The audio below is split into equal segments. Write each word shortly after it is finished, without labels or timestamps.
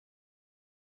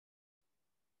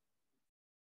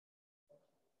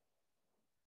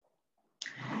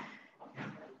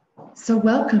So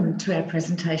welcome to our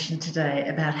presentation today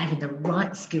about having the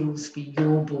right skills for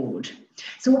your board.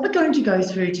 So what we're going to go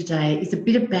through today is a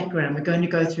bit of background. We're going to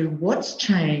go through what's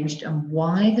changed and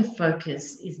why the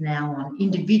focus is now on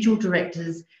individual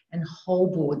directors and whole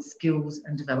board skills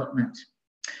and development.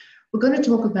 We're going to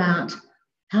talk about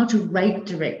how to rate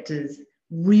directors'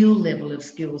 real level of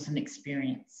skills and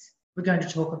experience. We're going to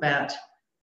talk about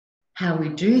how we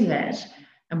do that.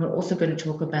 And we're also going to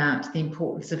talk about the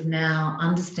importance of now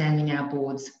understanding our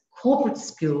board's corporate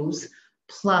skills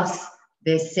plus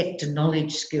their sector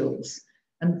knowledge skills.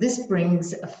 And this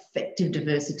brings effective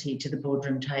diversity to the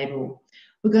boardroom table.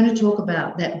 We're going to talk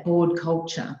about that board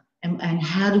culture and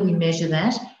how do we measure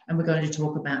that. And we're going to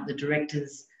talk about the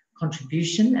director's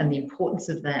contribution and the importance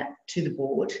of that to the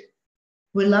board.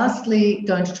 We're lastly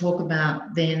going to talk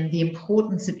about then the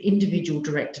importance of individual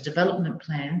director development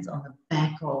plans on the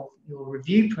back of your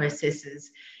review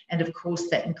processes, and of course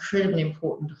that incredibly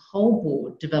important whole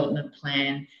board development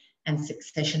plan and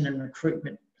succession and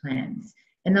recruitment plans.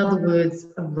 In other words,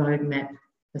 a roadmap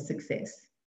for success.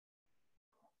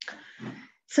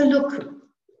 So look,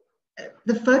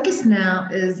 the focus now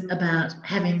is about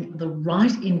having the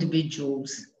right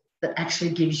individuals that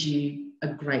actually gives you a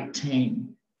great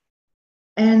team.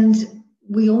 And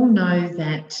we all know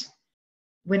that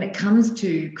when it comes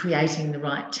to creating the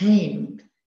right team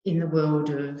in the world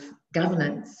of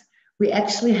governance, we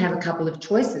actually have a couple of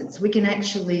choices. We can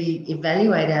actually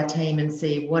evaluate our team and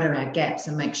see what are our gaps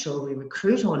and make sure we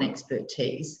recruit on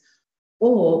expertise,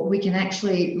 or we can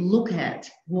actually look at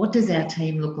what does our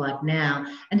team look like now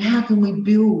and how can we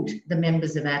build the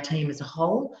members of our team as a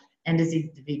whole and as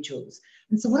individuals.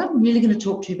 And so what I'm really going to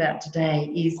talk to you about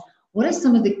today is what are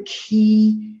some of the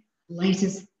key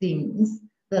latest things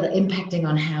that are impacting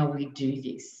on how we do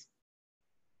this?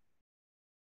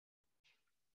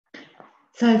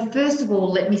 So first of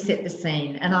all, let me set the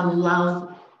scene. And I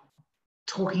love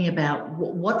talking about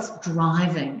what's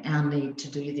driving our need to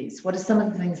do this. What are some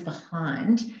of the things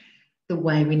behind the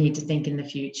way we need to think in the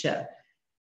future?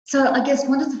 So I guess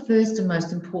one of the first and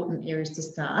most important areas to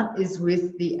start is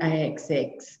with the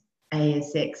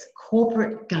ASX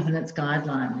Corporate Governance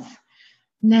Guidelines.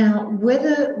 Now,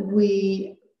 whether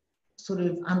we sort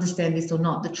of understand this or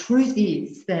not, the truth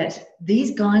is that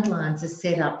these guidelines are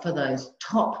set up for those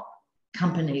top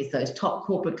companies, those top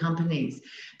corporate companies,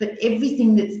 but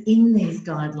everything that's in these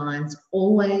guidelines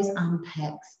always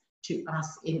unpacks to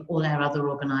us in all our other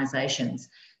organisations.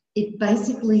 It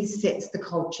basically sets the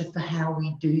culture for how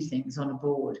we do things on a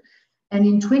board. And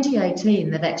in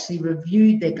 2018, they've actually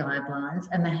reviewed their guidelines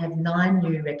and they have 9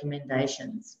 new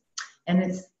recommendations. And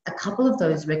it's a couple of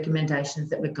those recommendations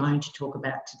that we're going to talk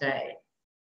about today.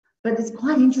 But it's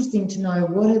quite interesting to know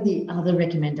what are the other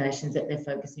recommendations that they're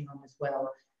focusing on as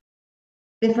well.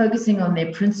 They're focusing on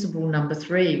their principle number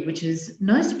 3, which is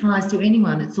no surprise to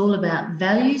anyone. It's all about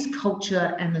values,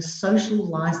 culture, and the social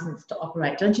license to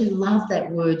operate. Don't you love that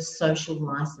word, social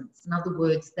license? In other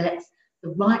words, that's the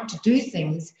right to do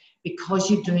things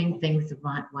because you're doing things the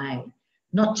right way,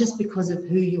 not just because of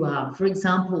who you are. For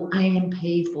example,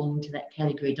 AMP fall into that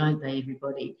category, don't they,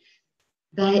 everybody?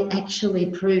 They actually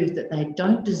prove that they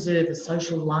don't deserve a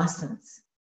social license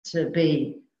to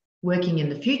be working in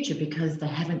the future because they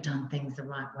haven't done things the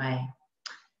right way.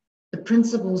 The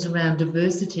principles around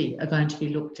diversity are going to be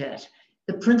looked at.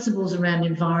 The principles around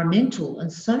environmental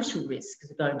and social risks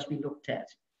are going to be looked at.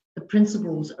 The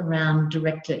principles around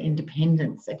director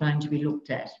independence are going to be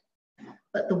looked at.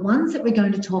 But the ones that we're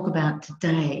going to talk about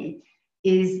today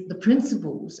is the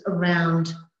principles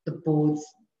around the board's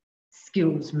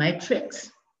skills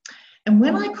matrix. And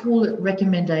when I call it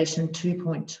recommendation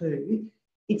 2.2,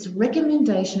 it's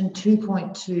recommendation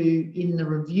 2.2 in the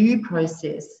review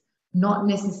process, not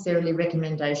necessarily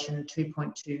recommendation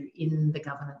 2.2 in the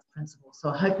governance principles. So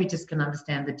I hope you just can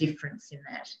understand the difference in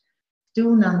that.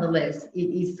 Still, nonetheless, it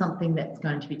is something that's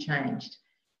going to be changed.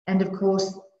 And of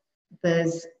course,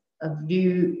 there's a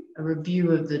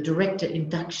review of the director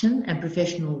induction and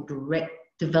professional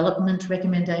development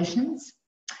recommendations,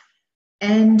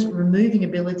 and removing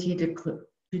ability to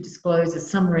disclose a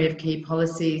summary of key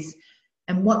policies.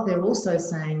 And what they're also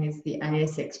saying is the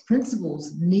ASX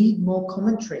principles need more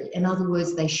commentary. In other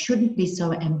words, they shouldn't be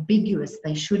so ambiguous.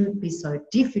 They shouldn't be so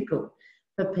difficult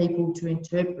for people to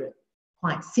interpret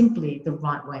quite simply the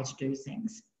right way to do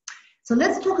things. So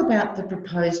let's talk about the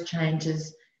proposed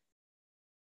changes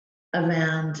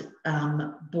around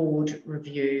board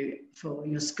review for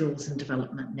your skills and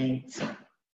development needs.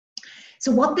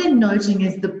 So what they're noting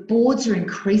is that boards are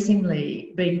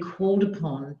increasingly being called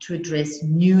upon to address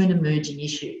new and emerging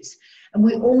issues. And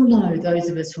we all know, those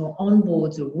of us who are on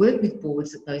boards or work with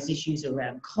boards, that those issues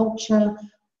around culture,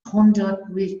 conduct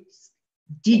risks,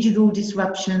 digital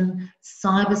disruption,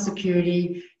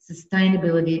 cybersecurity,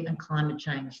 sustainability, and climate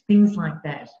change, things like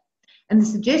that. And the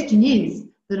suggestion is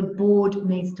that a board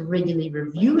needs to regularly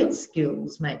review its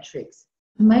skills matrix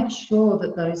to make sure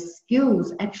that those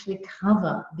skills actually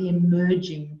cover the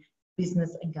emerging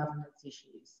business and governance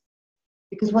issues.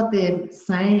 Because what they're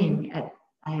saying at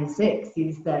ASX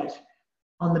is that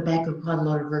on the back of quite a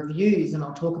lot of reviews, and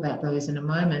I'll talk about those in a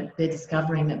moment, they're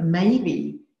discovering that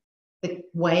maybe the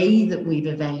way that we've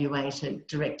evaluated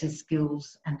directors'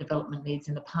 skills and development needs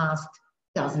in the past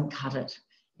doesn't cut it.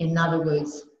 In other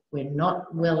words, we're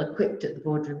not well equipped at the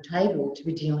boardroom table to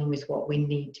be dealing with what we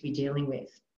need to be dealing with.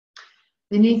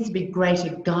 There needs to be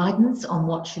greater guidance on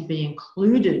what should be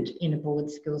included in a board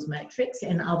skills matrix.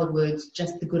 In other words,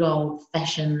 just the good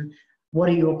old-fashioned, what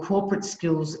are your corporate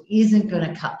skills, isn't going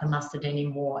to cut the mustard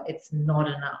anymore. It's not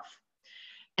enough.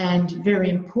 And very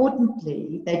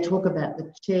importantly, they talk about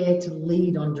the chair to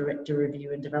lead on director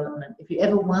review and development. If you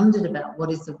ever wondered about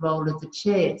what is the role of the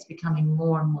chair, it's becoming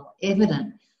more and more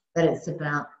evident that it's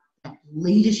about that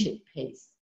leadership piece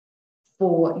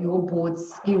for your board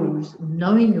skills,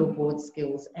 knowing your board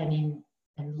skills and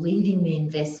leading the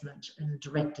investment and the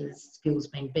director's skills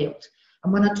being built.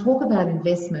 And when I talk about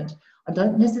investment, I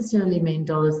don't necessarily mean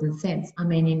dollars and cents. I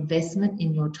mean investment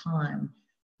in your time,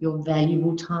 your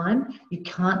valuable time. You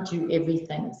can't do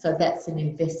everything. So that's an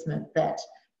investment that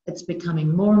it's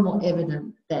becoming more and more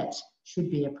evident that should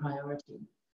be a priority.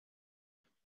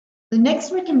 The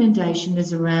next recommendation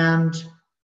is around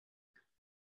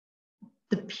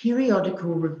the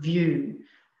periodical review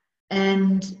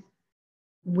and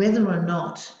whether or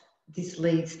not this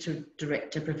leads to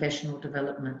director professional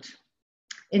development.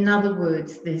 In other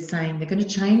words, they're saying they're going to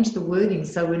change the wording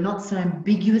so we're not so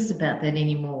ambiguous about that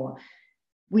anymore.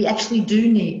 We actually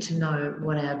do need to know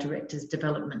what our directors'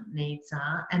 development needs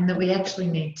are and that we actually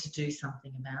need to do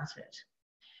something about it.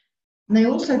 And they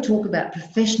also talk about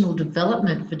professional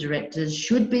development for directors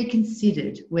should be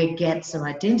considered where gaps are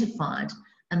identified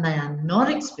and they are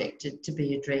not expected to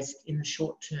be addressed in the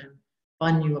short term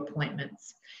by new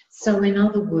appointments. So in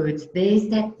other words, there's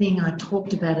that thing I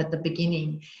talked about at the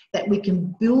beginning, that we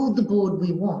can build the board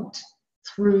we want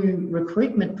through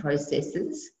recruitment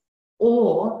processes,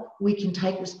 or we can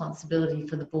take responsibility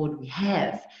for the board we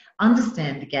have,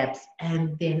 understand the gaps,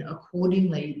 and then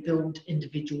accordingly build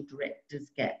individual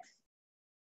directors' gaps.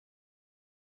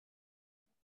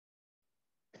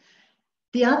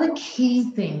 The other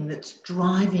key thing that's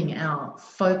driving our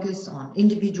focus on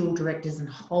individual directors and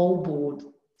whole board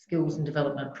skills and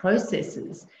development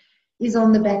processes is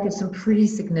on the back of some pretty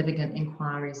significant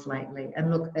inquiries lately.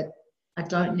 And look, I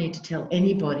don't need to tell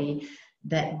anybody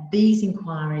that these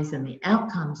inquiries and the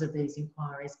outcomes of these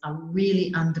inquiries are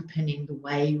really underpinning the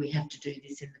way we have to do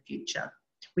this in the future.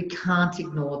 We can't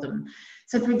ignore them.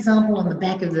 So, for example, on the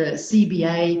back of the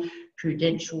CBA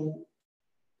Prudential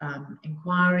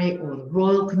inquiry or the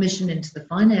Royal Commission into the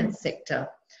finance sector,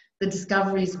 the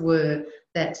discoveries were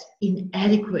that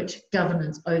inadequate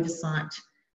governance oversight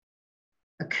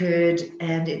occurred,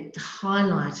 and it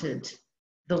highlighted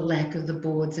the lack of the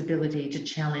board's ability to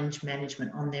challenge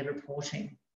management on their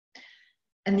reporting.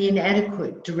 And the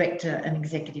inadequate director and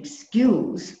executive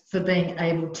skills for being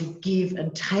able to give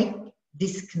and take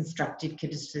this constructive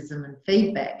criticism and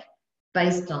feedback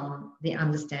based on the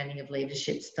understanding of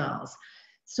leadership styles.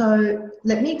 So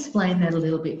let me explain that a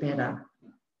little bit better.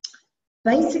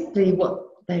 Basically, what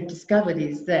they've discovered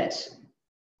is that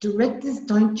directors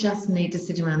don't just need to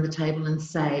sit around the table and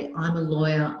say, I'm a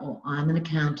lawyer or I'm an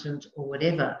accountant or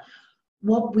whatever.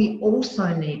 What we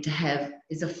also need to have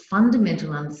is a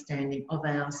fundamental understanding of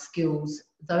our skills,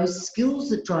 those skills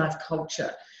that drive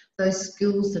culture, those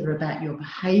skills that are about your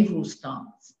behavioural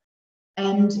styles.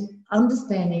 And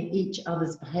understanding each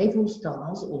other's behavioural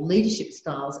styles or leadership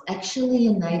styles actually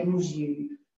enables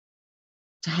you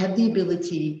to have the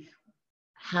ability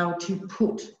how to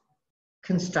put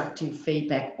constructive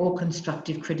feedback or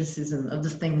constructive criticism of the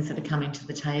things that are coming to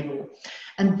the table.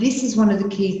 And this is one of the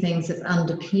key things that's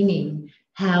underpinning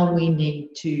how we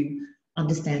need to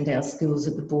understand our skills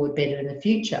at the board better in the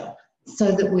future,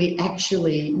 so that we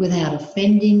actually, without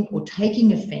offending or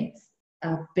taking offence,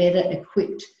 are better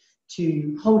equipped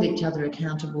to hold each other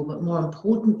accountable, but more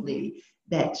importantly,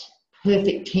 that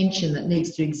perfect tension that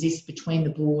needs to exist between the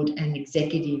board and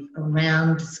executive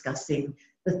around discussing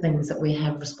the things that we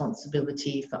have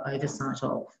responsibility for oversight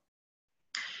of.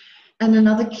 And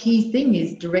another key thing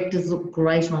is directors look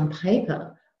great on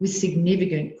paper with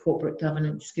significant corporate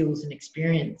governance skills and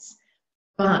experience,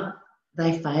 but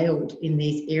they failed in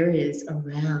these areas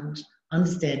around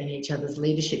understanding each other's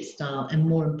leadership style and,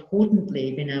 more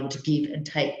importantly, being able to give and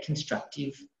take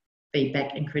constructive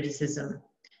feedback and criticism.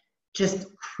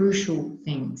 Just crucial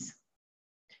things.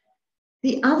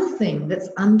 The other thing that's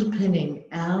underpinning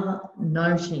our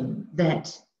noting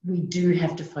that we do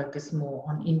have to focus more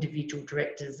on individual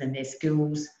directors and their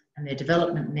skills and their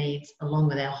development needs, along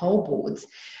with our whole boards,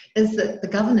 is that the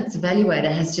Governance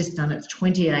Evaluator has just done its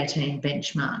 2018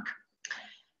 benchmark.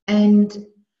 And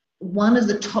one of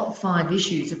the top 5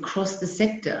 issues across the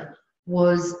sector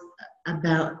was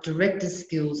about director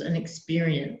skills and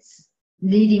experience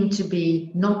needing to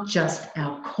be not just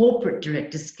our corporate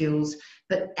director skills,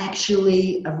 but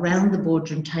actually around the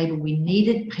boardroom table, we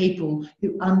needed people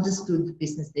who understood the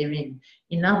business they're in.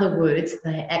 In other words,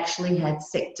 they actually had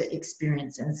sector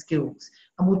experience and skills.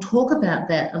 And we'll talk about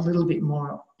that a little bit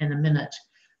more in a minute.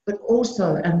 But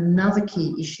also another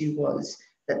key issue was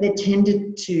that there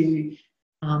tended to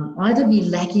either be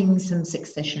lacking some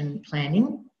succession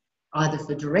planning, either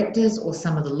for directors or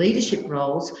some of the leadership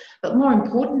roles, but more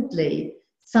importantly,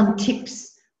 some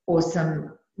tips or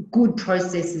some good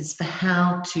processes for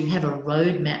how to have a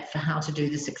roadmap for how to do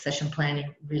the succession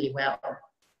planning really well.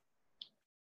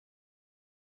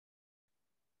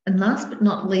 And last but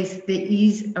not least, there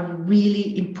is a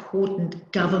really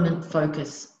important government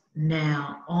focus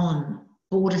now on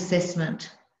board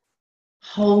assessment,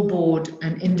 whole board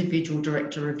and individual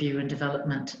director review and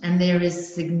development. And there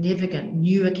is significant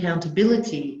new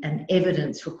accountability and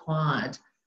evidence required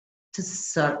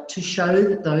to show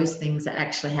that those things are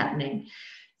actually happening.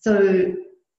 So,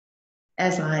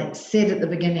 as I said at the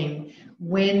beginning,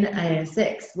 when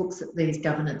ASX looks at these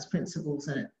governance principles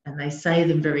and they say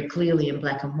them very clearly in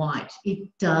black and white, it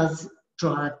does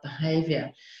drive behaviour.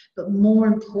 But more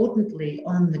importantly,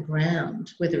 on the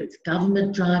ground, whether it's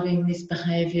government driving this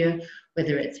behaviour,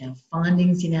 whether it's our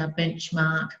findings in our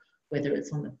benchmark, whether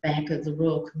it's on the back of the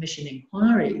Royal Commission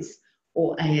inquiries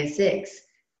or ASX,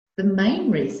 the main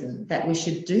reason that we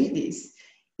should do this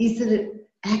is that it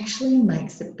actually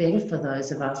makes it better for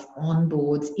those of us on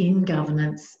boards, in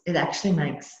governance. It actually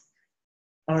makes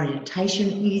orientation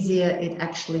easier. It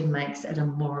actually makes it a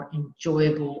more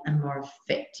enjoyable and more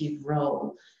effective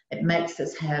role. It makes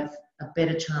us have a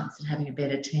better chance at having a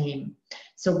better team.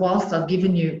 So whilst I've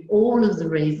given you all of the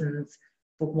reasons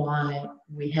for why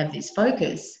we have this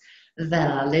focus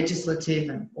that are legislative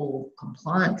and all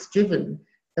compliance driven,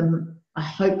 I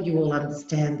hope you all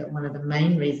understand that one of the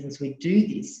main reasons we do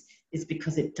this is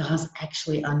because it does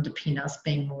actually underpin us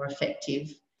being more effective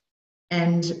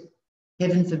and,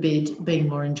 heaven forbid, being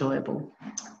more enjoyable.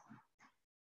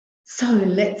 So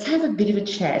let's have a bit of a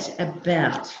chat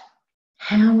about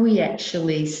how we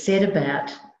actually set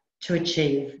about to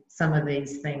achieve some of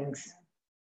these things.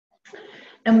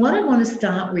 And what I want to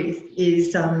start with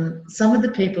is some of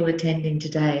the people attending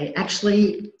today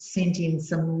actually sent in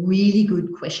some really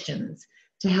good questions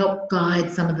to help guide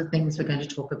some of the things we're going to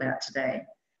talk about today.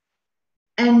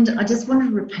 And I just want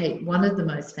to repeat one of the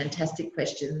most fantastic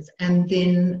questions, and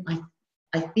then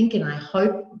I think and I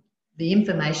hope the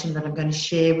information that I'm going to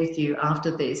share with you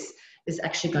after this is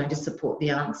actually going to support the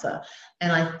answer.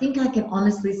 And I think I can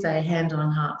honestly say, hand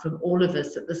on heart, from all of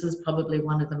us, that this is probably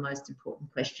one of the most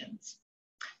important questions.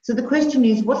 So the question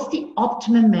is, what's the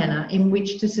optimum manner in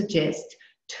which to suggest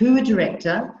to a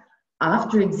director,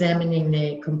 after examining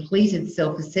their completed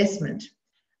self-assessment,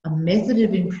 a method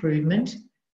of improvement,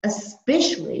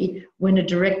 especially when a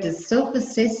director's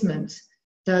self-assessment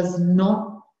does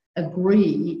not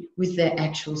agree with their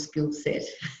actual skill set?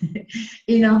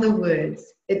 In other words,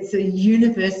 it's a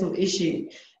universal issue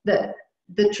that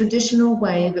the traditional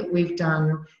way that we've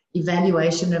done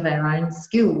evaluation of our own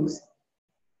skills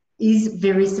is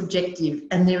very subjective,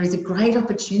 and there is a great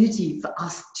opportunity for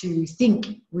us to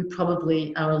think we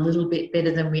probably are a little bit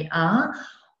better than we are,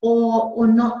 or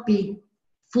not be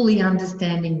fully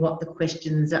understanding what the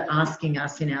questions are asking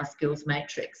us in our skills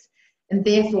matrix. And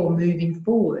therefore, moving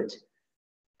forward,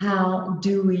 how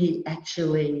do we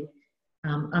actually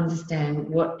understand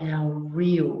what our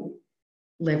real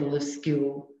level of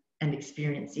skill and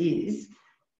experience is,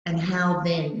 and how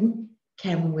then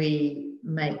can we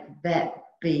make that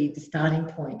be the starting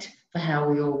point for how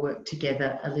we all work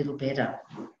together a little better?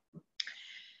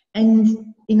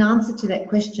 And in answer to that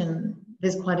question,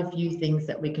 there's quite a few things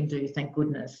that we can do, thank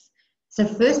goodness. So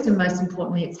first and most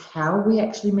importantly, it's how we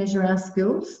actually measure our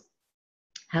skills.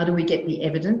 How do we get the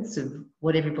evidence of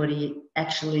what everybody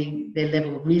actually, their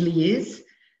level really is?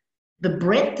 The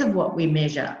breadth of what we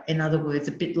measure, in other words,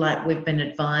 a bit like we've been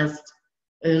advised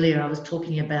earlier, I was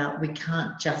talking about, we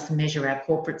can't just measure our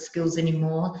corporate skills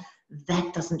anymore.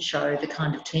 That doesn't show the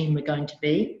kind of team we're going to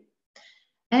be.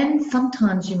 And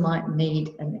sometimes you might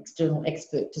need an external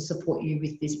expert to support you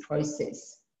with this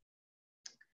process.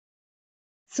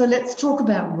 So let's talk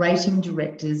about rating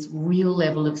directors' real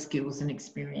level of skills and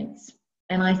experience.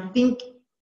 And I think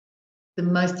the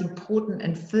most important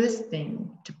and first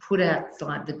thing to put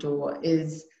outside the door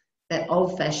is that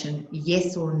old-fashioned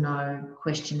yes or no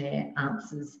questionnaire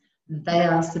answers. They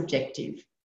are subjective.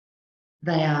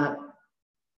 They are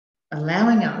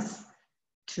allowing us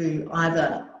to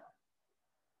either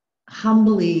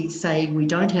humbly say we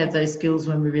don't have those skills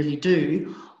when we really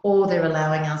do, or they're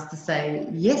allowing us to say,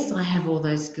 yes, I have all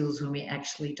those skills when we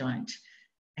actually don't.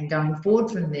 And going forward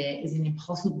from there is an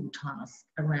impossible task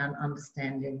around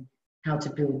understanding how to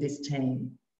build this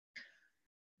team.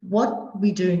 What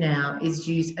we do now is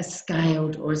use a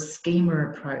scaled or a schema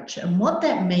approach. And what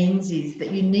that means is that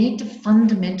you need to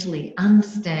fundamentally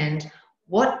understand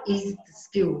what is the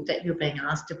skill that you're being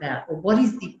asked about, or what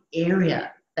is the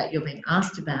area that you're being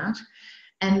asked about,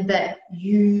 and that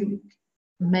you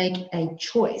make a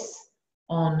choice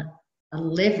on a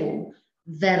level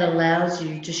that allows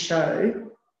you to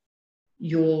show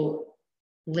your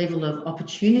level of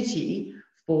opportunity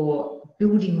for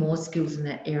building more skills in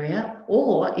that area,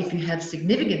 or if you have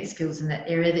significant skills in that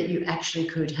area, that you actually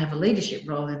could have a leadership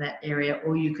role in that area,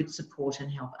 or you could support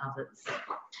and help others.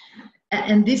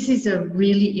 And this is a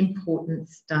really important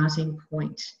starting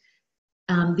point.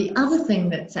 The other thing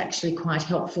that's actually quite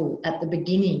helpful at the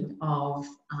beginning of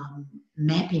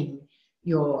mapping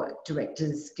your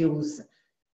director's skills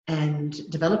and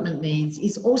development needs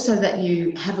is also that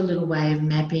you have a little way of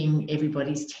mapping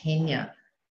everybody's tenure.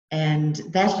 And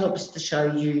that helps to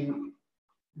show you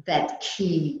that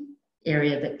key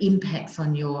area that impacts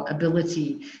on your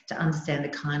ability to understand the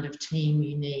kind of team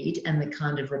you need and the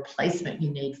kind of replacement you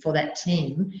need for that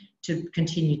team to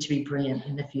continue to be brilliant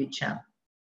in the future.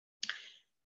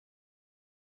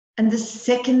 And the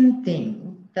second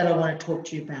thing that I want to talk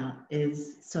to you about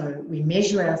is, so we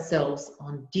measure ourselves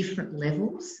on different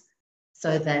levels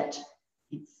so that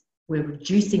we're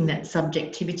reducing that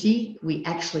subjectivity. We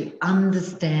actually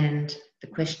understand the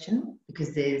question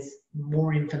because there's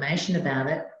more information about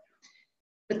it.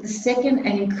 But the second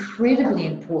and incredibly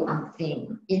important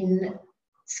thing in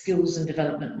skills and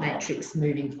development matrix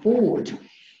moving forward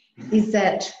is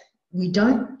that we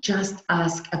don't just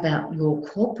ask about your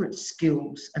corporate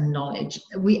skills and knowledge.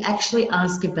 We actually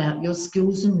ask about your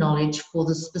skills and knowledge for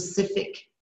the specific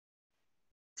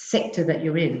sector that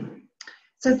you're in.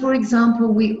 So, for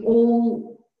example, we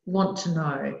all want to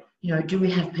know, do we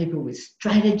have people with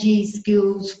strategy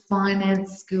skills,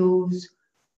 finance skills,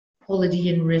 quality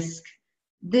and risk?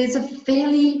 There's a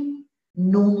fairly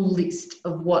normal list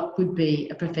of what would be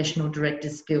a professional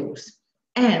director's skills.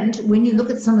 And when you look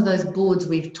at some of those boards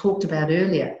we've talked about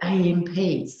earlier, AMP,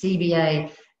 CBA,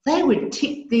 they would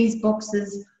tick these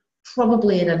boxes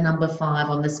probably at a number 5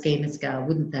 on the schema scale,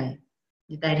 wouldn't they?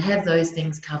 They'd have those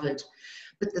things covered.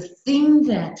 But the thing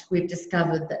that we've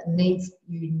discovered that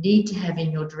you need to have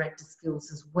in your director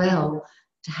skills as well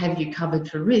to have you covered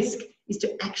for risk is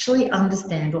to actually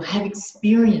understand or have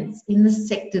experience in the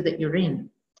sector that you're in.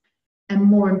 And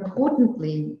more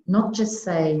importantly, not just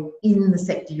say in the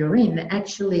sector you're in,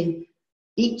 actually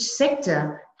each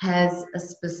sector has a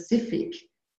specific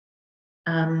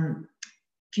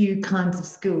few kinds of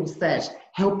skills that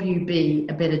help you be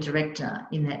a better director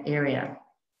in that area.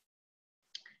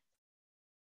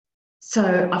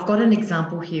 So I've got an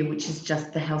example here, which is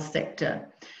just the health sector.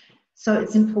 So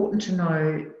it's important to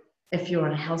know if you're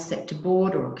on a health sector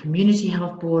board or a community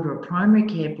health board or a primary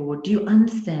care board, do you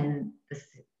understand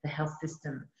the health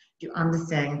system? Do you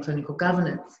understand clinical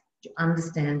governance? Do you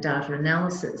understand data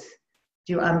analysis?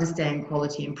 Do you understand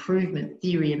quality improvement,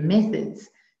 theory and methods?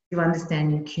 Do you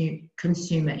understand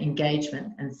consumer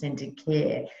engagement and centred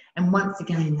care? And once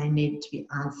again, they need to be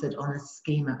answered on a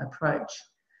schema approach.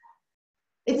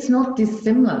 It's not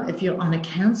dissimilar if you're on a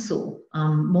council.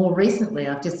 More recently,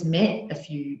 I've just met a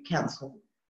few council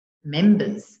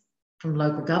members from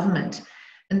local government,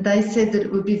 and they said that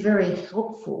it would be very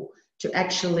helpful to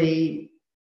actually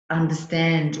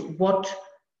understand what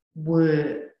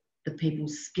were the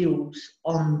people's skills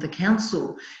on the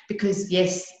council, because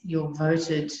yes, you're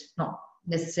voted not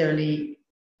necessarily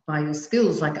by your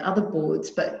skills like other boards,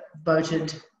 but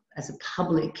voted as a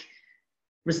public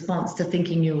response to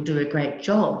thinking you'll do a great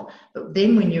job. But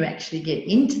then when you actually get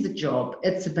into the job,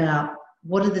 it's about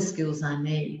what are the skills I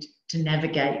need to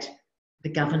navigate the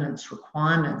governance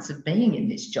requirements of being in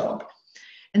this job.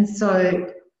 And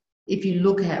so if you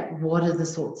look at what are the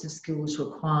sorts of skills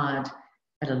required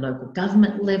at a local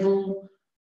government level,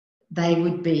 they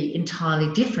would be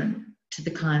entirely different to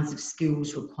the kinds of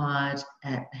skills required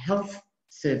at a health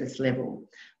service level.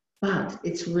 But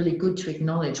it's really good to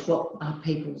acknowledge what are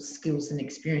people's skills and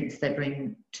experience they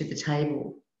bring to the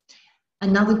table.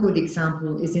 Another good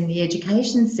example is in the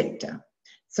education sector.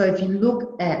 So if you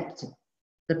look at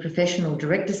the professional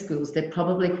director skills, they're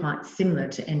probably quite similar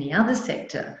to any other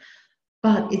sector,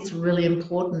 but it's really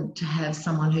important to have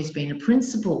someone who's been a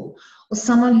principal or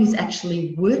someone who's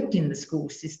actually worked in the school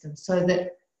system, so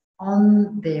that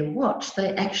on their watch,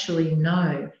 they actually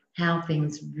know how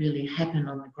things really happen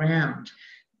on the ground.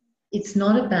 It's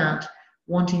not about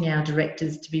wanting our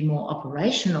directors to be more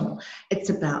operational. It's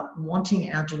about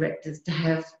wanting our directors to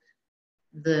have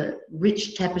the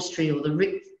rich tapestry or the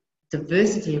rich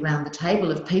diversity around the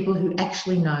table of people who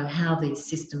actually know how these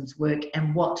systems work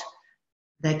and what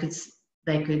they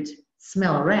could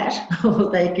smell a rat, or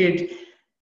they could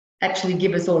actually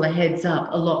give us all a heads up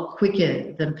a lot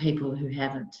quicker than people who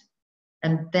haven't.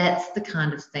 And that's the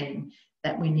kind of thing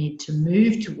that we need to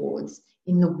move towards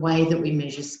in the way that we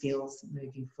measure skills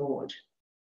moving forward.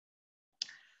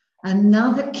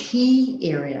 Another key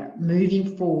area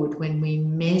moving forward when we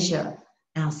measure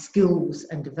our skills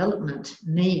and development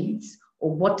needs,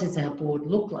 or what does our board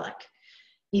look like,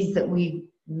 is that we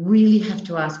really have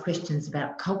to ask questions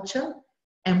about culture,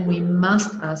 and we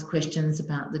must ask questions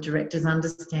about the director's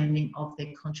understanding of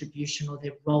their contribution or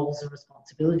their roles and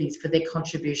responsibilities for their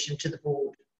contribution to the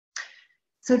board.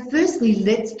 So firstly,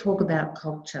 let's talk about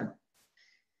culture.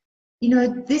 You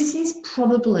know, this is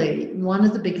probably one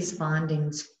of the biggest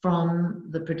findings from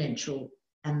the Prudential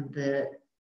and the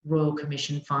Royal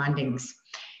Commission findings,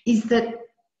 is that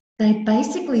they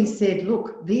basically said,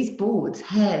 look, these boards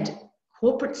had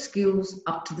corporate skills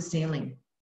up to the ceiling.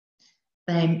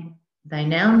 They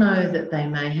now know that they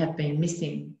may have been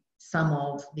missing some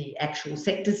of the actual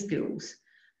sector skills,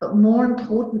 but more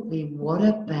importantly, what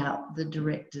about the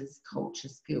director's culture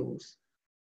skills,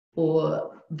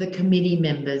 or the committee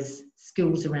members'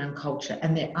 skills around culture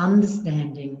and their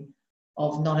understanding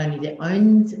of not only their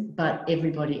own, but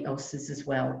everybody else's as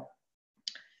well.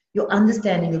 Your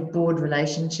understanding of board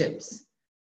relationships,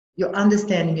 your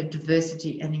understanding of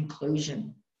diversity and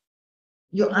inclusion,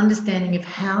 your understanding of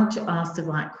how to ask the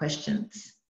right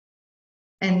questions.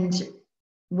 And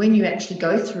when you actually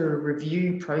go through a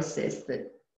review process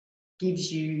that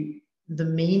gives you the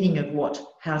meaning of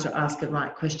how to ask a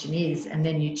right question is, and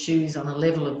then you choose on a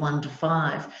level of 1 to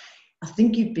 5, I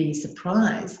think you'd be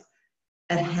surprised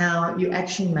at how you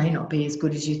actually may not be as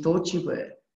good as you thought you were.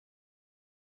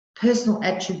 Personal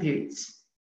attributes,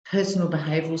 personal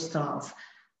behavioural styles.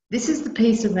 This is the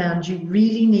piece around you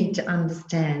really need to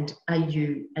understand, are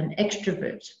you an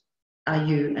extrovert? Are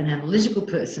you an analytical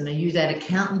person? Are you that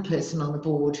accountant person on the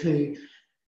board who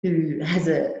has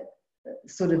a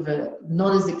sort of a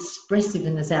not as expressive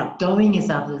and as outgoing as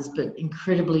others, but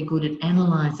incredibly good at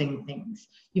analysing things?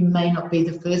 You may not be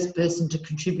the first person to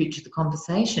contribute to the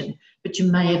conversation, but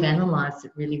you may have analysed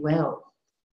it really well.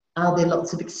 Are there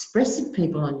lots of expressive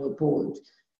people on your board?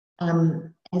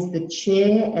 As the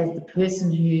chair, as the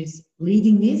person who's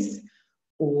leading this,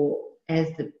 or as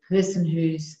the person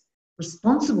who's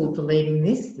responsible for leading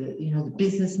this, the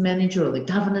business manager or the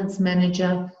governance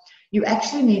manager, you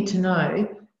actually need to know,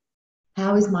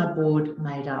 how is my board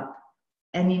made up?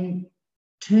 And in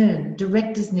turn,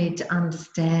 directors need to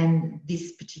understand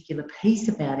this particular piece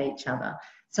about each other,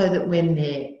 so that when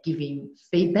they're giving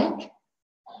feedback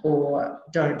or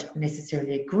don't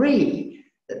necessarily agree,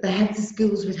 that they have the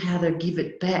skills with how to give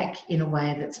it back in a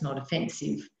way that's not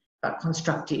offensive but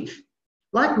constructive.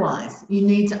 Likewise, you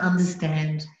need to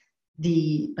understand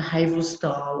the behavioural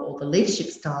style or the leadership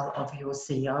style of your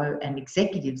CEO and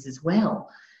executives as well,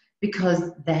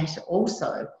 because that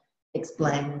also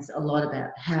explains a lot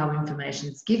about how information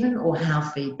is given or how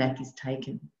feedback is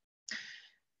taken.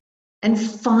 And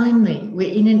finally,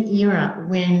 we're in an era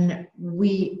when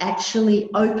we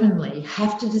actually openly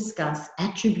have to discuss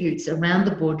attributes around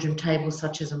the boardroom table,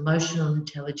 such as emotional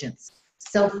intelligence,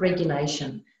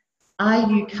 self-regulation.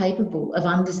 Are you capable of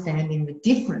understanding the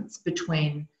difference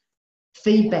between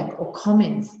feedback or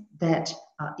comments that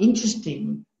are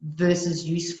interesting versus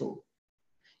useful?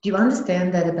 Do you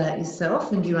understand that about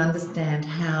yourself, and do you understand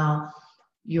how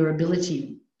your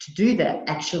ability to do that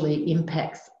actually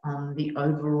impacts on the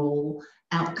overall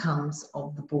outcomes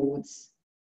of the board's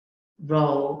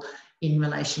role in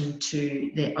relation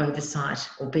to their oversight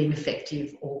or being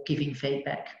effective or giving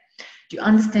feedback? Do you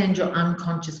understand your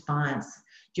unconscious bias?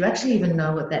 Do you actually even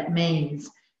know what that means?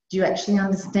 Do you actually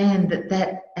understand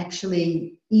that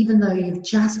actually, even though you've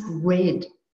just read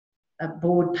a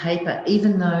board paper,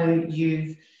 even though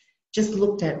you've just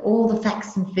looked at all the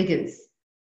facts and figures,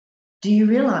 do you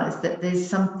realise that there's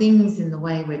some things in the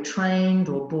way we're trained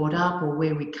or brought up or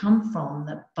where we come from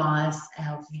that bias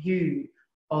our view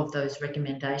of those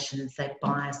recommendations, they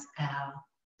bias our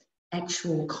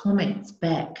actual comments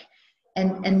back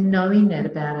And knowing that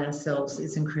about ourselves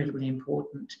is incredibly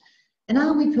important. And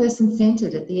are we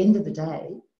person-centered at the end of the day?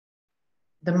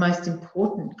 The most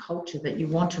important culture that you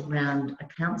want around a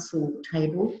council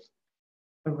table,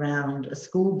 around a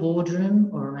school boardroom,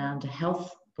 or around a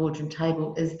health boardroom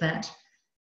table is that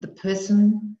the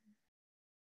person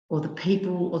or the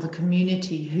people or the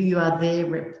community who you are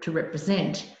there to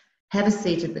represent have a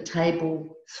seat at the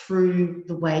table through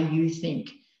the way you think,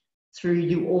 through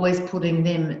you always putting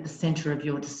them at the centre of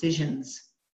your decisions,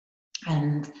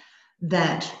 and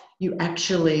that you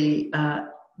actually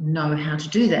know how to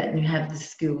do that and you have the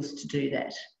skills to do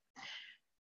that.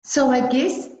 So I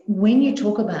guess when you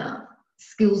talk about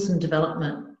skills and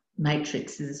development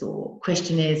matrices or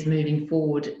questionnaires moving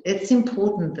forward, it's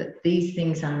important that these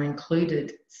things are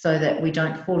included so that we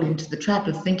don't fall into the trap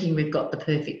of thinking we've got the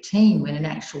perfect team when in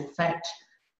actual fact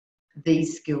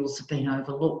these skills have been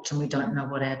overlooked and we don't know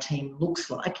what our team looks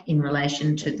like in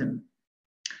relation to them.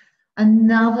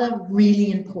 Another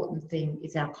really important thing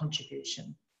is our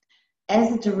contribution.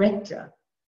 As a director,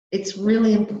 it's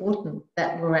really important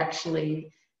that we're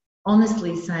actually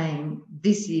honestly saying,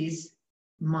 this is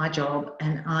my job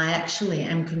and I actually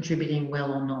am contributing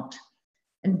well or not.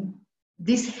 And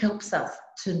this helps us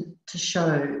to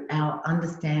show our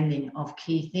understanding of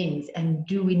key things, and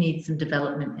do we need some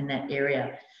development in that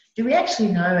area? Do we actually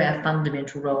know our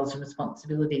fundamental roles and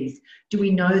responsibilities? Do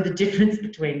we know the difference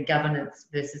between governance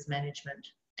versus management?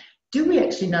 Do we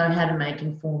actually know how to make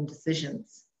informed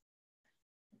decisions?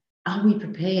 Are we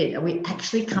prepared? Are we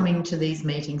actually coming to these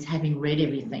meetings having read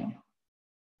everything,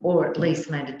 or at least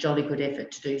made a jolly good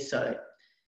effort to do so?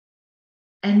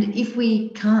 And if we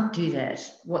can't do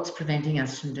that, what's preventing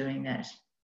us from doing that?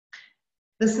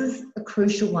 This is a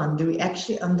crucial one. Do we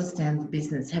actually understand the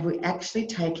business? Have we actually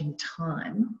taken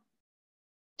time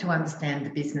to understand the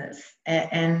business?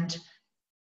 And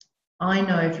I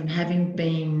know from having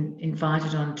been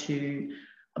invited onto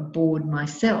a board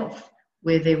myself,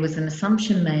 where there was an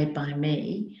assumption made by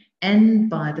me and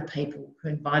by the people who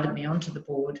invited me onto the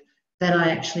board that I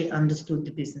actually understood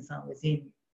the business I was in.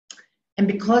 And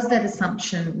because that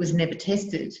assumption was never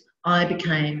tested, I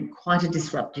became quite a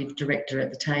disruptive director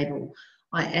at the table.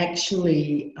 I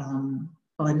actually,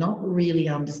 by not really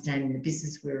understanding the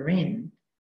business we were in,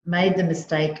 made the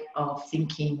mistake of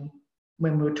thinking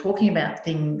when we were talking about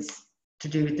things to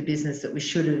do with the business that we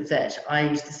should have, that I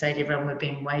used to say to everyone we're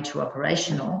being way too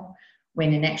operational,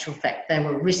 when in actual fact they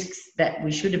were risks that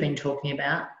we should have been talking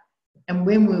about. And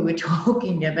when we were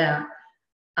talking about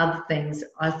other things,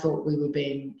 I thought we were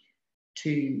being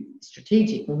too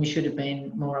strategic when we should have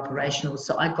been more operational.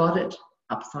 So I got it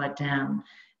upside down.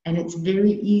 And it's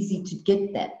very easy to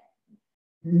get that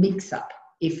mix up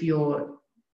if you're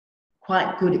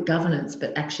quite good at governance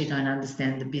but actually don't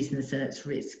understand the business and its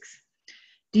risks.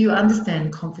 Do you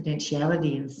understand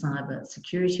confidentiality in cyber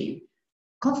security?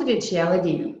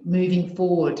 Confidentiality moving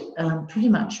forward, pretty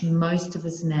much most of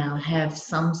us now have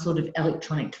some sort of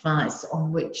electronic device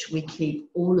on which we keep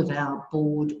all of our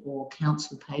board or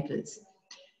council papers.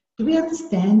 Do we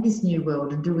understand this new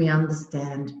world, and do we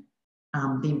understand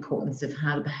the importance of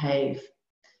how to behave?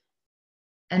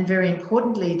 And very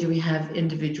importantly, do we have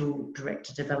individual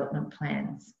director development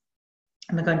plans?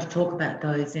 And we're going to talk about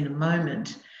those in a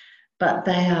moment, but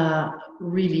they are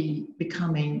really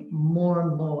becoming more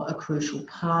and more a crucial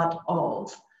part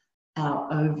of our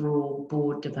overall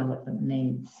board development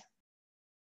needs.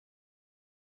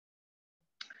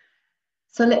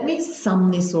 So let me sum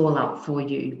this all up for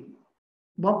you.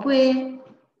 What we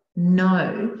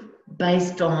know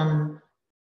based on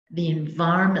the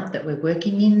environment that we're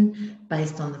working in,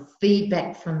 based on the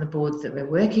feedback from the boards that we're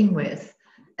working with,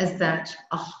 is that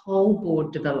a whole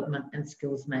board development and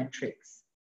skills matrix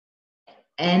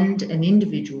and an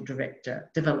individual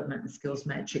director development and skills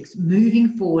matrix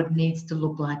moving forward needs to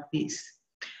look like this.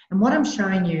 And what I'm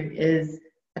showing you is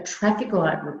a traffic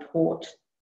light report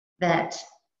that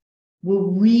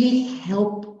will really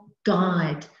help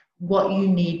guide what you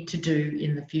need to do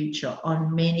in the future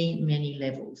on many, many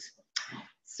levels.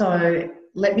 So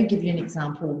let me give you an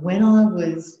example. When I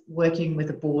was working with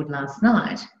a board last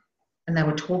night and they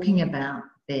were talking about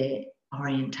their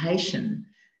orientation,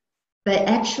 they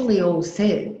actually all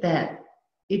said that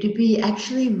it would be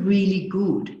actually really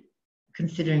good,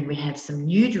 considering we have some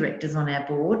new directors on our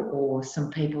board or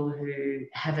some people who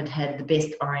haven't had the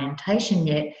best orientation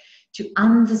yet, to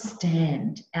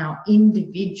understand our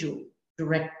individual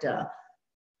director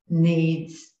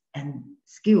needs and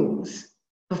skills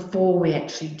before we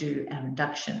actually do our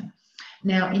induction.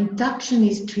 Now, induction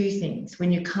is two things.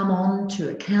 When you come on to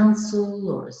a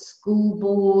council or a school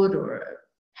board or a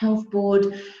health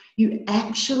board, You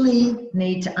actually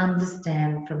need to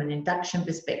understand from an induction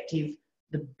perspective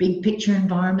the big picture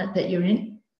environment that you're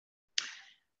in.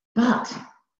 But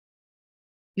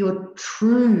your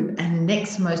true and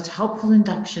next most helpful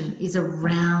induction is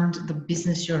around the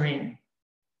business you're in.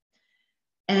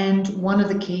 And one of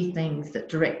the key things that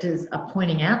directors are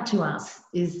pointing out to us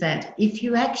is that if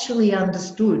you actually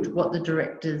understood what the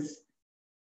director's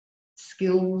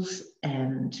skills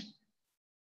and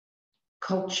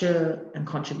culture and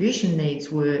contribution needs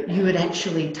were, you would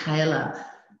actually tailor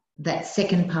that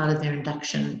second part of their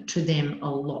induction to them a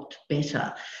lot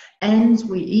better. And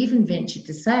we even ventured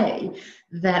to say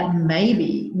that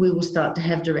maybe we will start to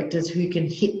have directors who can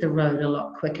hit the road a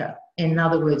lot quicker. In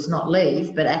other words, not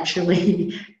leave, but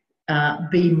actually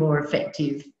be more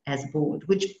effective as a board,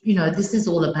 which, you know, this is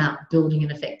all about building an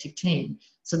effective team.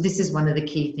 So this is one of the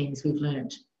key things we've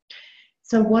learned.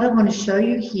 So what I want to show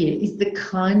you here is the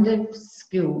kind of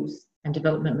skills and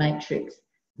development matrix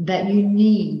that you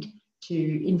need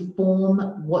to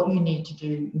inform what you need to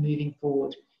do moving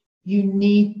forward. You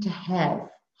need to have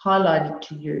highlighted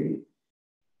to you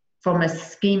from a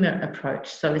schema approach.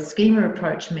 So a schema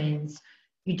approach means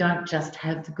you don't just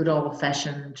have the good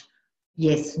old-fashioned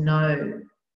yes, no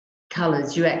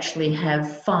colours. You actually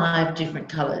have 5 different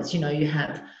colours. You know, you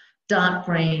have dark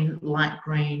green, light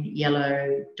green,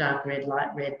 yellow, dark red,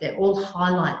 light red. They all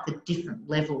highlight the different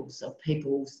levels of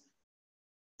people's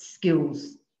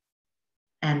skills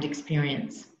and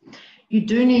experience. You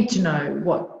do need to know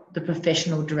what the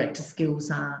professional director skills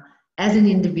are as an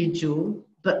individual,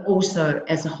 but also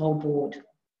as a whole board,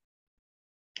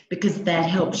 because that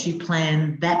helps you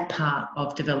plan that part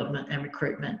of development and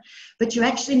recruitment. But you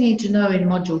actually need to know in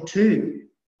module 2,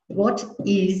 what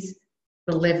is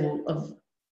the level of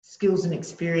skills and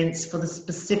experience for the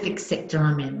specific sector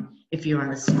I'm in. If you're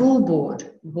on a school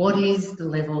board, what is the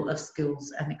level of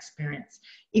skills and experience?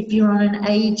 If you're on an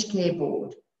aged care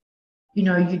board, you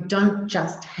know, you don't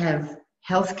just have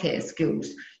healthcare skills.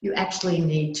 You actually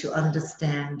need to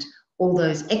understand all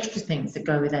those extra things that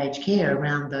go with aged care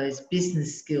around those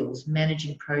business skills,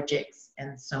 managing projects,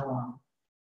 and so on.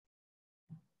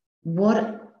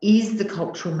 What is the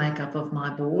cultural makeup of my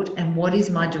board, and what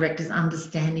is my director's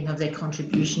understanding of their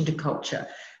contribution to culture?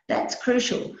 That's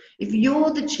crucial. If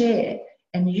you're the chair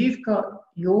and you've got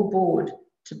your board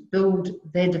to build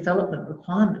their development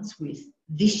requirements with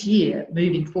this year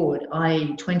moving forward,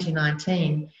 i.e.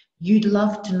 2019, you'd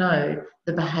love to know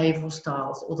the behavioural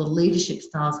styles or the leadership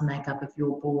styles makeup of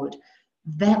your board.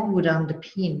 That would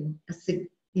underpin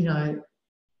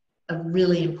a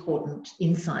really important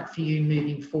insight for you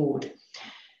moving forward.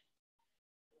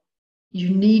 You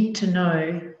need to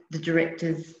know the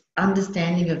director's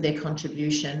understanding of their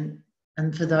contribution,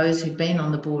 and for those who've been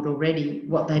on the board already,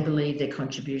 what they believe their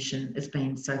contribution has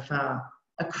been so far.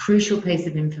 A crucial piece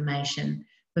of information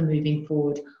for moving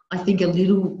forward. I think a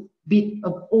little bit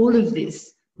of all of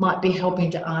this might be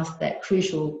helping to answer that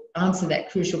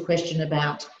crucial question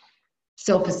about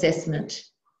self-assessment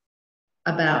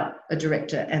about a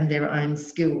director and their own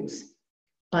skills.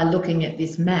 By looking at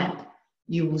this map,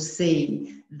 you will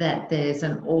see that there's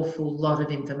an awful lot of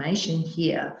information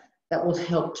here that will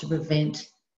help to prevent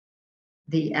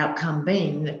the outcome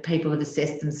being that people have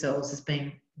assessed themselves as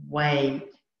being way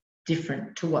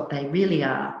different to what they really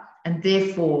are, and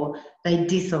therefore they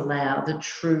disallow the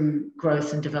true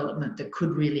growth and development that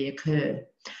could really occur.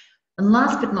 And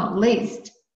last but not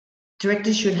least,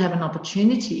 directors should have an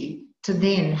opportunity to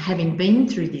then, having been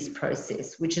through this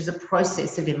process, which is a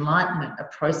process of enlightenment, a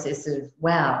process of,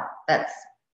 wow, that's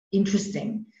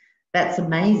interesting, that's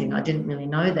amazing, I didn't really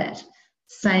know that.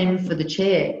 Same for the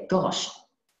chair, gosh,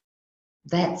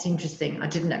 that's interesting, I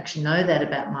didn't actually know that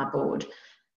about my board.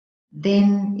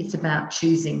 Then it's about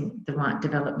choosing the right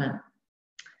development.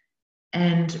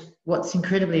 And what's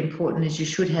incredibly important is you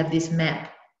should have this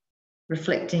map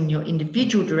reflecting your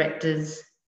individual directors.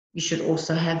 You should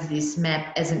also have this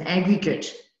map as an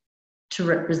aggregate to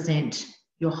represent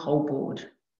your whole board,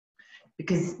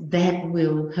 because that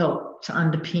will help to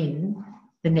underpin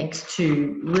the next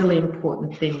 2 really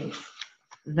important things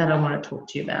that I want to talk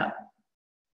to you about.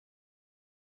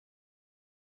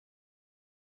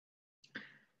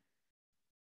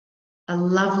 A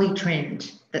lovely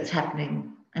trend that's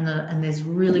happening, and there's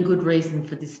really good reason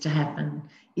for this to happen,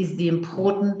 is the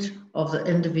importance of the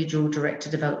individual director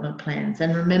development plans.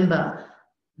 And remember,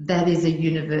 that is a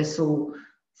universal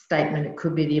statement. It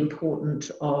could be the importance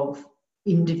of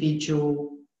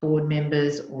individual board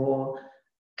members or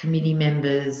committee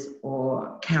members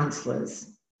or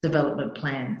councillors' development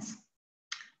plans.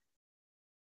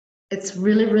 It's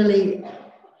really, really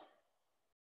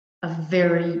a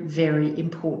very, very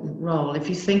important role. If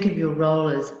you think of your role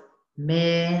as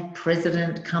mayor,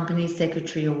 president, company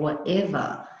secretary, or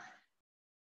whatever,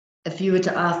 if you were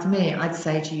to ask me, I'd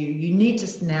say to you, you need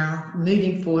to now,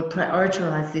 moving forward,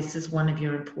 prioritize this as one of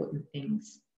your important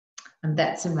things. And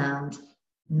that's around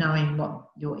knowing what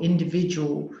your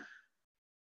individual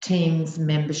team's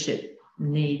membership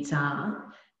needs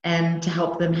are, and to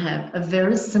help them have a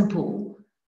very simple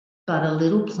but a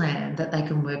little plan that they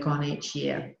can work on each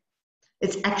year.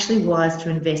 It's actually wise to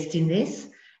invest in this.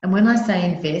 And when I say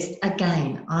invest,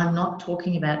 again, I'm not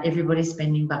talking about everybody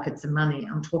spending buckets of money.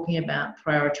 I'm talking about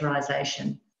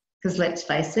prioritization. Because let's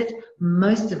face it,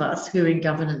 most of us who are in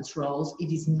governance roles,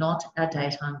 it is not our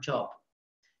daytime job.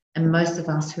 And most of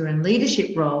us who are in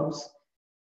leadership roles,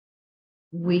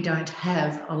 we don't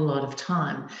have a lot of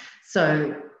time.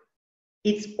 So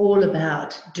it's all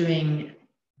about doing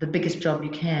the biggest job you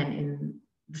can in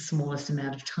the smallest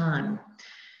amount of time.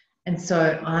 And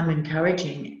so I'm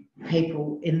encouraging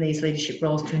people in these leadership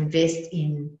roles to invest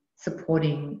in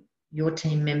supporting your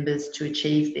team members to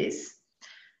achieve this.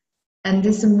 And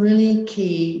there's some really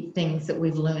key things that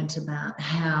we've learned about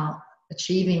how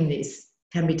achieving this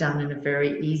can be done in a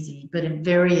very easy but a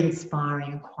very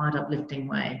inspiring and quite uplifting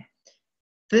way.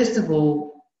 First of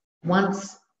all,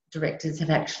 once directors have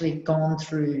actually gone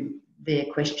through their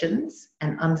questions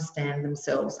and understand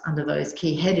themselves under those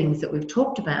key headings that we've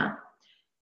talked about,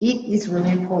 it is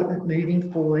really important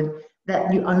moving forward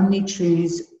that you only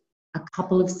choose a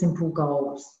couple of simple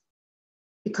goals.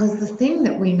 Because the thing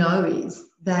that we know is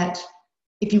that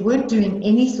if you weren't doing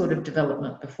any sort of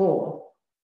development before,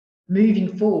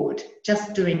 moving forward,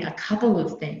 just doing a couple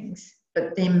of things,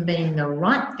 but them being the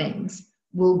right things,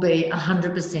 will be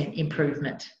 100%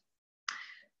 improvement.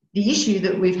 The issue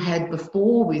that we've had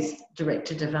before with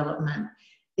director development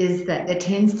is that there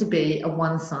tends to be a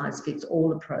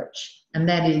one-size-fits-all approach. And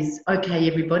that is, okay,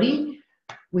 everybody,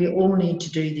 we all need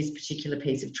to do this particular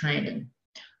piece of training.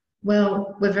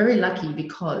 Well, we're very lucky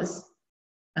because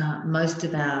most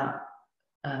of our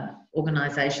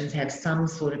organisations have some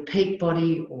sort of peak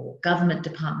body or government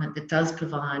department that does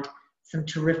provide some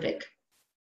terrific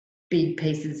big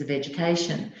pieces of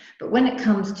education. But when it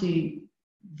comes to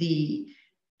the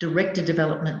director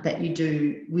development that you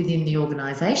do within the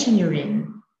organisation you're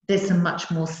in, there's some much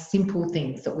more simple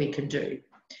things that we can do.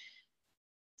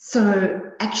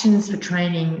 So actions for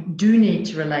training do need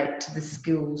to relate to the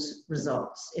skills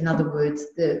results. In other words,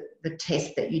 the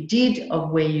test that you did of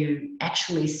where you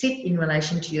actually sit in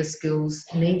relation to your skills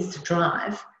needs to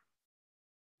drive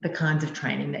the kinds of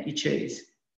training that you choose.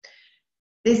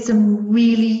 There's some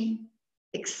really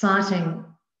exciting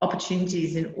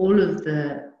opportunities in all of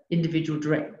the individual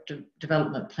direct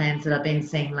development plans that I've been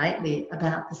seeing lately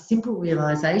about the simple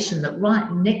realisation that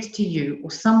right next to you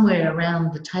or somewhere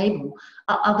around the table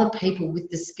are other people with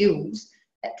the skills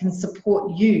that can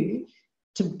support you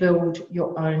to build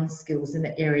your own skills in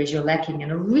the areas you're lacking.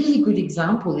 And a really good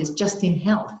example is just in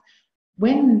health.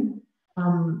 When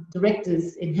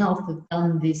directors in health have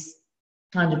done this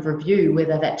kind of review where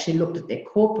they've actually looked at their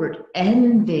corporate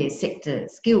and their sector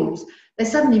skills, they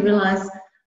suddenly realise,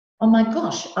 oh my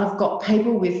gosh, I've got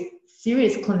people with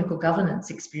serious clinical governance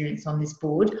experience on this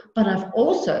board, but I've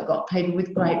also got people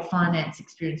with great finance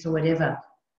experience or whatever.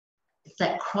 It's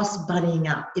that cross-buddying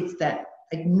up. It's that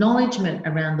acknowledgement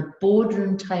around the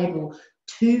boardroom table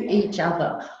to each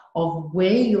other of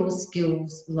where your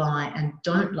skills lie and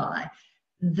don't lie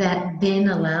that then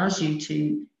allows you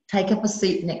to take up a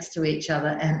seat next to each other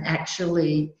and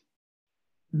actually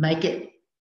make it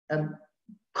a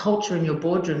culture in your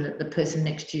boardroom that the person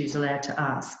next to you is allowed to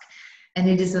ask. And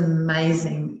it is an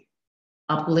amazing,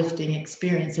 uplifting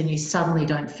experience, and you suddenly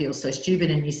don't feel so stupid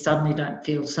and you suddenly don't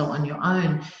feel so on your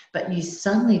own, but you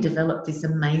suddenly develop this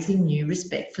amazing new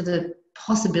respect for the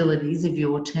possibilities of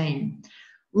your team.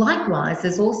 Likewise,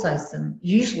 there's also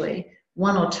usually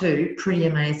one or two pretty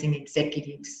amazing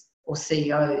executives or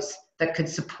CEOs that could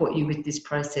support you with this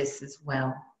process as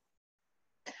well.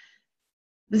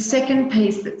 The second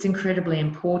piece that's incredibly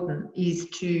important is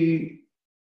to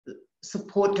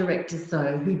support directors,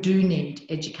 though, who do need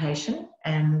education,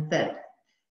 and that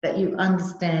you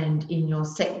understand in your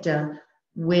sector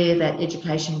where that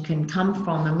education can come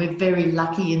from. And we're very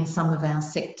lucky in some of our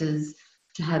sectors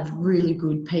to have really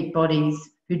good peak bodies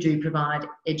who do provide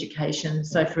education.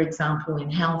 So, for example, in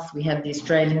health, we have the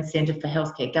Australian Centre for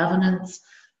Healthcare Governance,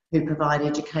 who provide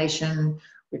education.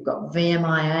 We've got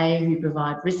VMIA, who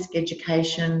provide risk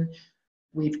education.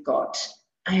 We've got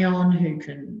Aon, who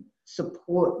can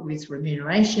support with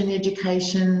remuneration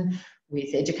education,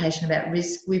 with education about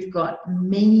risk. We've got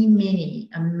many, many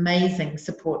amazing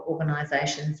support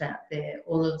organisations out there.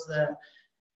 All of the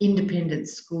independent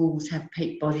schools have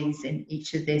peak bodies in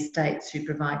each of their states who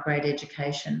provide great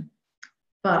education.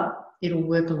 But it'll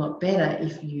work a lot better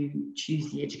if you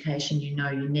choose the education you know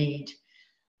you need.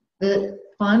 The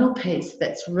final piece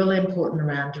that's really important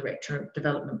around director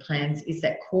development plans is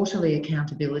that quarterly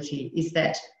accountability, is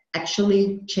that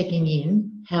actually checking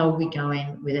in, how are we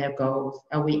going with our goals?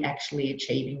 Are we actually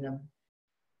achieving them?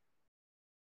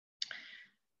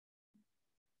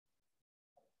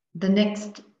 The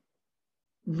next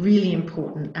really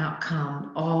important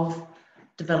outcome of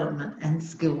development and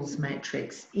skills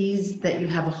matrix is that you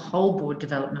have a whole board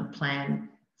development plan,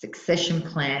 succession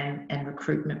plan, and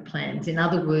recruitment plans. In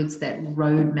other words, that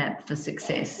roadmap for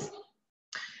success.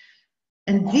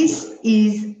 And this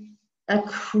is a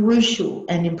crucial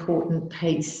and important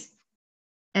piece.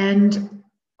 And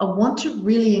I want to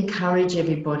really encourage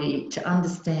everybody to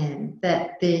understand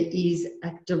that there is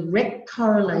a direct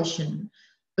correlation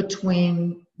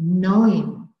between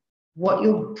knowing what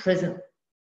your present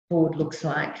board looks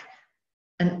like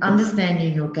and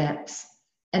understanding your gaps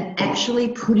and actually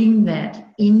putting that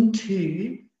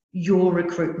into your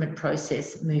recruitment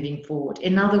process moving forward.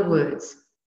 In other words,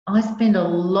 I spend a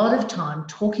lot of time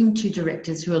talking to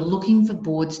directors who are looking for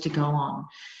boards to go on,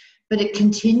 but it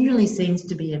continually seems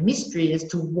to be a mystery as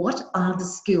to what are the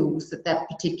skills that that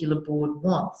particular board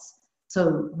wants.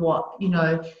 So what, you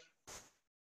know,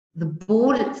 the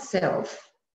board itself,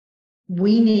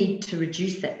 we need to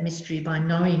reduce that mystery by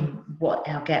knowing what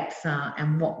our gaps are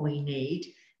and what we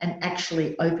need and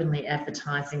actually openly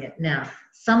advertising it. Now,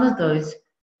 some of those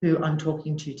who I'm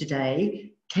talking to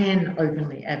today can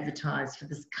openly advertise for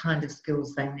this kind of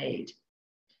skills they need.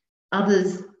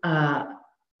 Others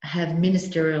have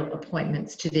ministerial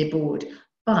appointments to their board,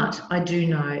 but I do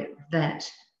know that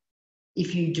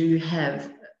if you do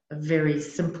have a very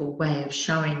simple way of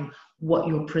showing what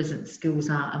your present skills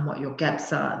are and what your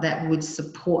gaps are, that would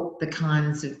support the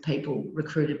kinds of people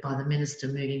recruited by the minister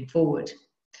moving forward.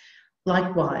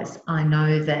 Likewise, I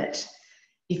know that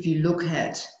if you look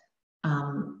at,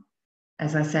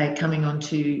 as I say, coming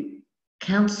onto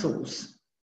councils,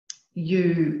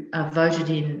 you are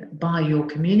voted in by your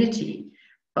community,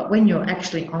 but when you're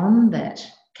actually on that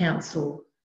council,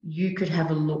 you could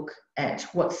have a look at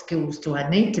what skills do I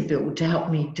need to build to help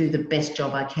me do the best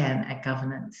job I can at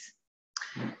governance.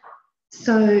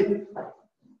 So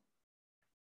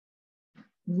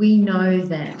we know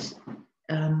that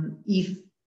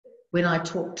when I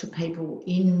talk to people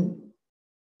in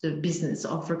the business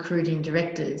of recruiting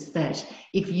directors, that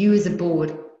if you as a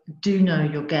board do know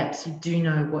your gaps, you do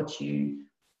know what you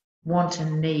want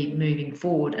and need moving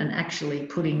forward, and actually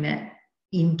putting that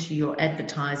into your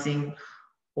advertising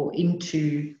or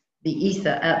into the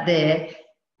ether out there,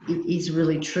 it is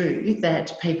really true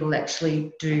that people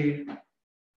actually do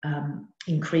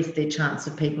increase their chance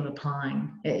of people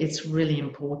applying. It's really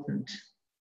important.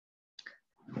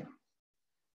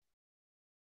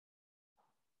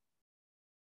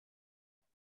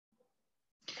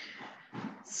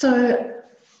 So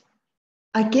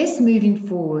I guess moving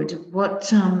forward,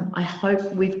 what I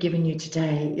hope we've given you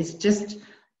today is just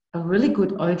a really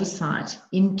good oversight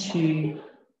into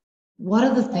what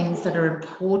are the things that are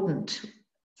important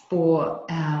for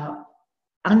our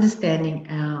understanding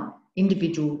our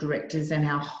individual directors and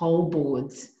our whole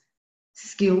board's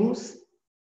skills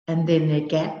and then their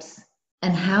gaps,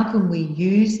 and how can we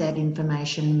use that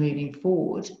information moving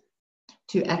forward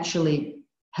to actually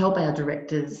help our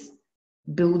directors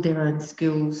build their own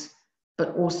skills,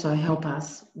 but also help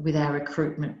us with our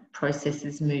recruitment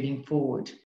processes moving forward.